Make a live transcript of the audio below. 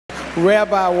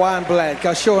Rabbi Weinblatt.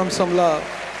 Y'all show him some love.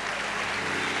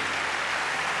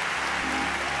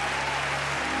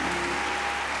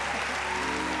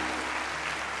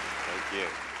 Thank you.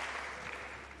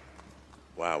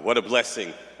 Wow, what a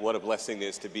blessing. What a blessing it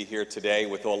is to be here today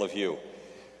with all of you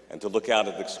and to look out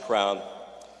at this crowd.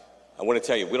 I want to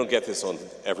tell you, we don't get this on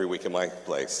every week in my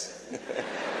place.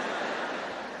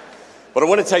 But I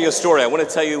want to tell you a story. I want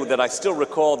to tell you that I still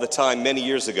recall the time many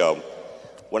years ago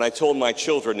when I told my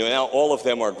children, now all of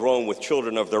them are grown with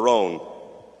children of their own,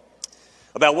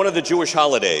 about one of the Jewish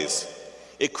holidays.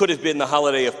 It could have been the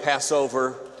holiday of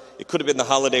Passover. It could have been the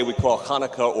holiday we call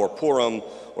Hanukkah or Purim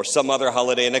or some other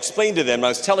holiday. And I explained to them, I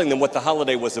was telling them what the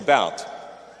holiday was about,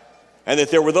 and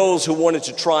that there were those who wanted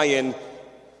to try and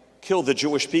kill the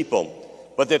Jewish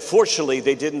people, but that fortunately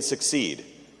they didn't succeed.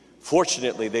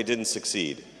 Fortunately, they didn't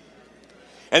succeed.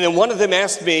 And then one of them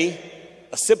asked me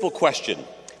a simple question.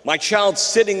 My child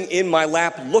sitting in my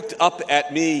lap looked up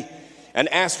at me and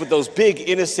asked with those big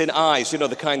innocent eyes, you know,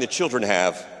 the kind that children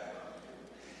have.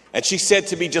 And she said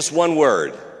to me just one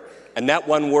word, and that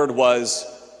one word was,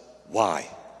 why?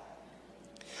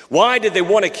 Why did they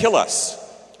want to kill us?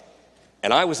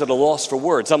 And I was at a loss for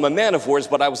words. I'm a man of words,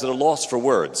 but I was at a loss for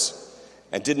words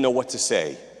and didn't know what to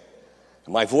say.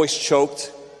 And my voice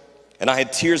choked, and I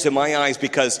had tears in my eyes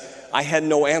because I had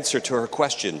no answer to her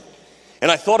question. And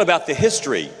I thought about the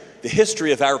history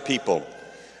of our people.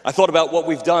 I thought about what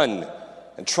we've done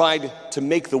and tried to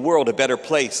make the world a better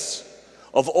place.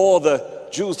 Of all the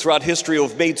Jews throughout history who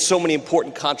have made so many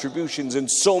important contributions in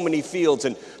so many fields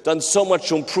and done so much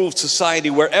to improve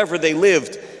society wherever they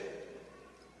lived,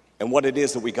 and what it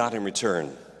is that we got in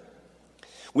return.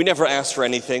 We never asked for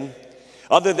anything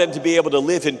other than to be able to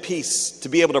live in peace, to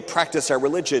be able to practice our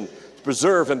religion, to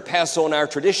preserve and pass on our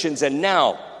traditions, and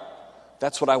now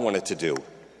that's what I wanted to do.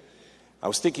 I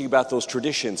was thinking about those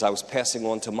traditions I was passing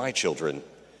on to my children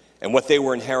and what they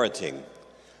were inheriting,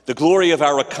 the glory of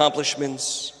our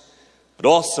accomplishments, but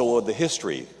also of the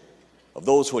history of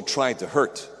those who had tried to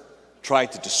hurt,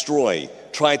 tried to destroy,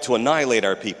 tried to annihilate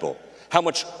our people, how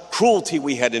much cruelty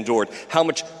we had endured, how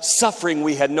much suffering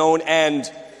we had known,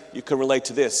 and you can relate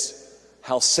to this,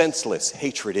 how senseless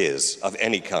hatred is of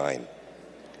any kind.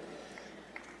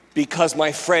 Because,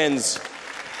 my friends,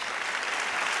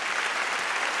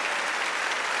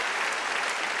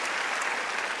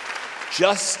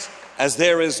 just as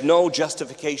there is no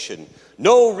justification,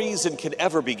 no reason can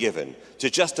ever be given to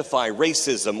justify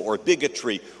racism or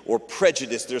bigotry or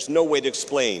prejudice. There's no way to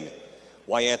explain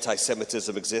why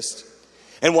anti-Semitism exists.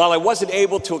 And while I wasn't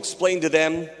able to explain to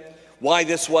them why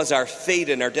this was our fate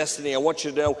and our destiny, I want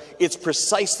you to know it's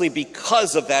precisely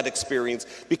because of that experience,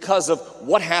 because of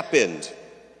what happened,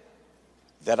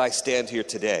 that I stand here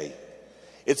today.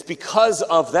 It's because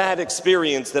of that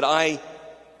experience that I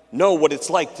know what it's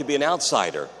like to be an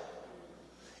outsider.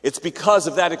 It's because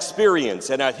of that experience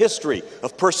and that history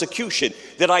of persecution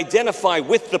that I identify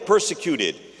with the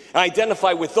persecuted. I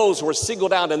identify with those who are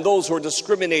singled out and those who are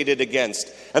discriminated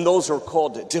against and those who are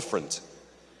called different.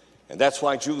 And that's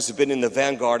why Jews have been in the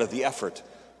vanguard of the effort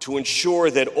to ensure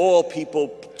that all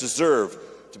people deserve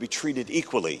to be treated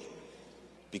equally,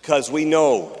 because we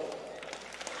know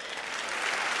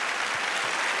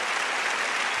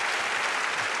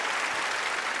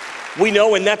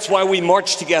and that's why we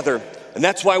march together. And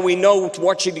that's why we know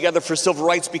marching together for civil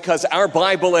rights, because our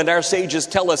Bible and our sages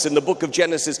tell us in the book of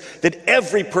Genesis that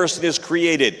every person is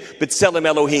created, B'Tselem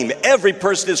Elohim. Every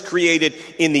person is created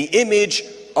in the image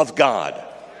of God.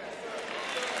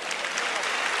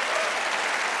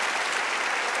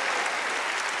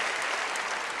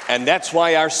 And that's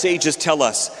why our sages tell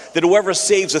us that whoever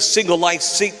saves a single life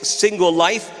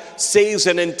saves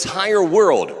an entire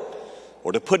world.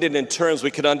 Or to put it in terms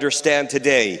we can understand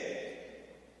today,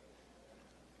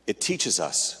 it teaches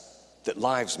us that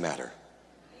lives matter,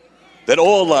 that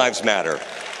all lives matter.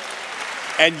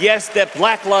 And yes, that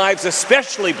black lives,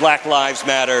 especially black lives,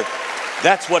 matter.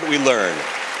 That's what we learn.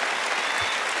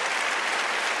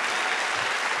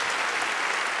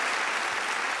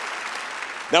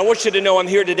 Now I want you to know I'm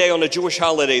here today on a Jewish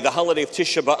holiday, the holiday of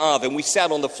Tisha B'Av, and we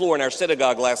sat on the floor in our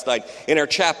synagogue last night, in our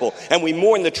chapel, and we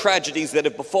mourned the tragedies that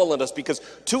have befallen us, because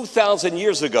 2,000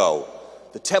 years ago,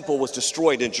 the temple was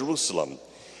destroyed in Jerusalem.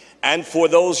 And for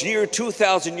those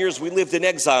 2,000 years, we lived in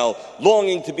exile,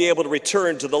 longing to be able to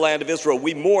return to the land of Israel.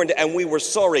 We mourned and we were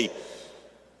sorry,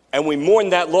 and we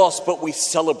mourned that loss, but we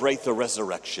celebrate the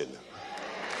resurrection.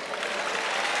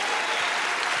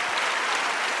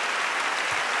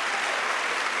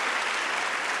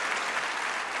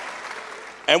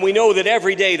 And we know that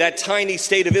every day that tiny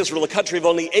state of Israel, a country of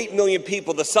only 8 million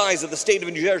people, the size of the state of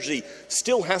New Jersey,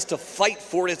 still has to fight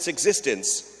for its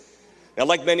existence. Now,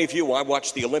 like many of you, I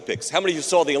watched the Olympics. How many of you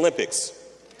saw the Olympics?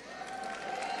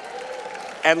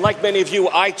 And like many of you,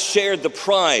 I shared the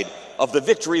pride of the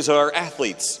victories of our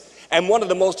athletes. And one of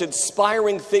the most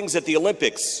inspiring things at the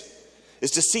Olympics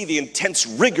is to see the intense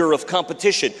rigor of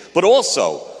competition, but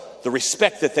also the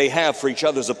respect that they have for each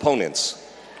other's opponents.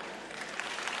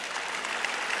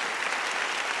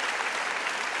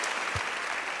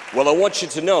 Well, I want you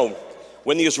to know,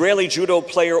 when the Israeli judo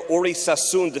player Ori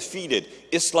Sassoon defeated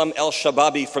Islam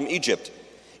El-Shababi from Egypt,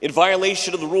 in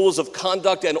violation of the rules of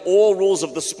conduct and all rules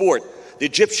of the sport, the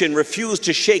Egyptian refused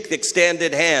to shake the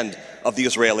extended hand of the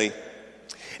Israeli.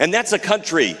 And that's a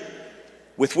country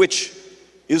with which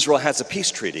Israel has a peace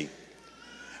treaty.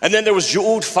 And then there was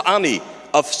Joud Fahmy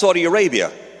of Saudi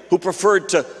Arabia, who preferred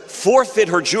to forfeit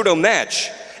her judo match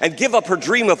and give up her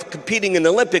dream of competing in the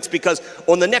Olympics because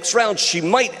on the next round she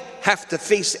might have to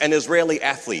face an Israeli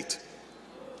athlete.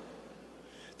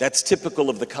 That's typical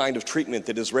of the kind of treatment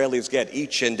that Israelis get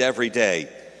each and every day.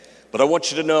 But I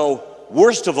want you to know,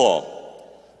 worst of all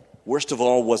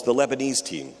was the Lebanese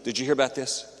team. Did you hear about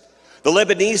this? The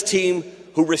Lebanese team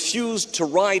who refused to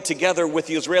ride together with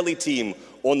the Israeli team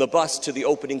on the bus to the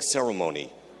opening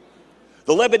ceremony.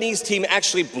 The Lebanese team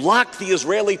actually blocked the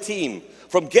Israeli team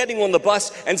from getting on the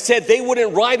bus and said they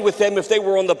wouldn't ride with them if they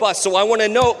were on the bus. So I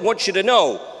want you to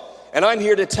know, and I'm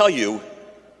here to tell you,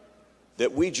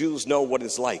 that we Jews know what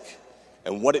it's like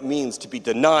and what it means to be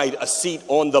denied a seat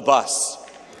on the bus.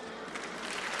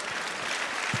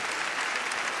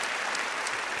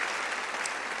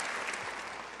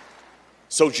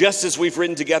 So just as we've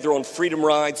ridden together on freedom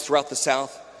rides throughout the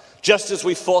South, just as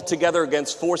we fought together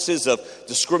against forces of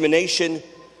discrimination,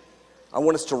 I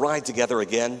want us to ride together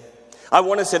again. I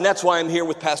want us, and that's why I'm here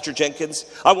with Pastor Jenkins,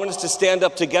 I want us to stand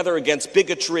up together against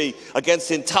bigotry,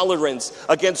 against intolerance,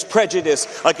 against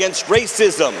prejudice, against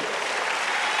racism,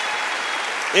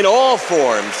 in all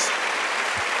forms.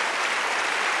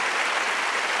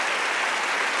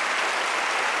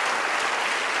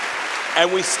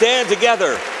 And we stand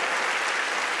together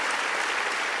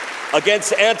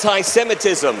against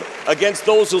anti-Semitism, against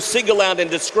those who single out and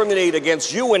discriminate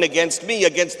against you and against me,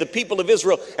 against the people of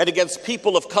Israel and against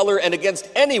people of color and against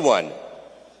anyone.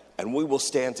 And we will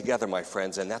stand together, my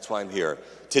friends, and that's why I'm here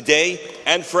today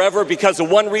and forever, because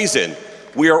of one reason: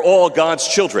 we are all God's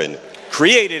children,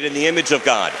 created in the image of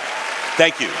God.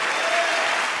 Thank you.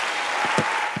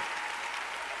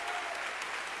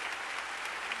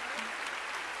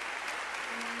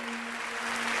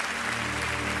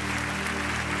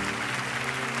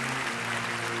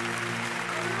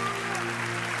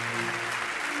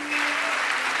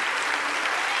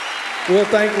 We'll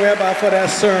thank Rabbi for that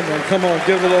sermon. Come on,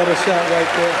 give the Lord a shout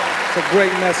right there. It's a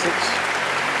great message.